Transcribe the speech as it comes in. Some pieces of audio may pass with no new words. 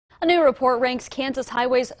A new report ranks Kansas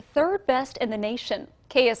highways third best in the nation.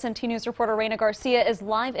 KSNT News reporter Raina Garcia is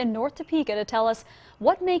live in North Topeka to tell us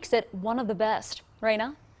what makes it one of the best.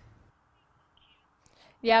 Raina?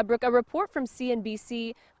 Yeah, Brooke, a report from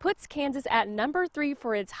CNBC puts Kansas at number 3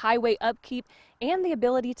 for its highway upkeep and the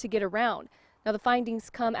ability to get around. Now, the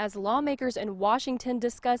findings come as lawmakers in Washington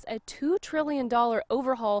discuss a $2 trillion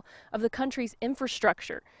overhaul of the country's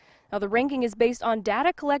infrastructure. Now, the ranking is based on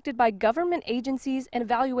data collected by government agencies and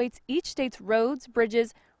evaluates each state's roads,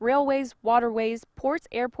 bridges, railways, waterways, ports,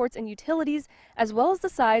 airports, and utilities, as well as the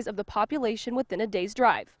size of the population within a day's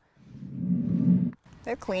drive.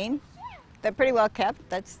 They're clean. They're pretty well kept.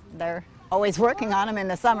 They're always working on them in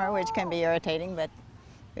the summer, which can be irritating, but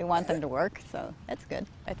we want them to work, so that's good.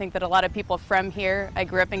 I think that a lot of people from here, I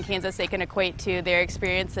grew up in Kansas, they can equate to their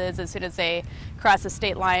experiences as soon as they cross the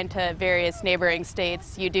state line to various neighboring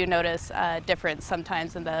states. You do notice a difference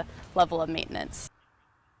sometimes in the level of maintenance.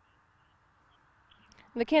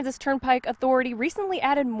 The Kansas Turnpike Authority recently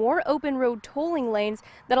added more open road tolling lanes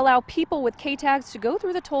that allow people with K-tags to go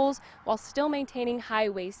through the tolls while still maintaining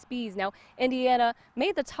highway speeds. Now, Indiana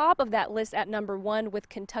made the top of that list at number 1, with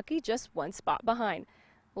Kentucky just one spot behind.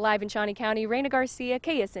 Live in Shawnee County, Raina Garcia,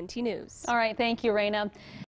 KSNT News. All right, thank you, Raina.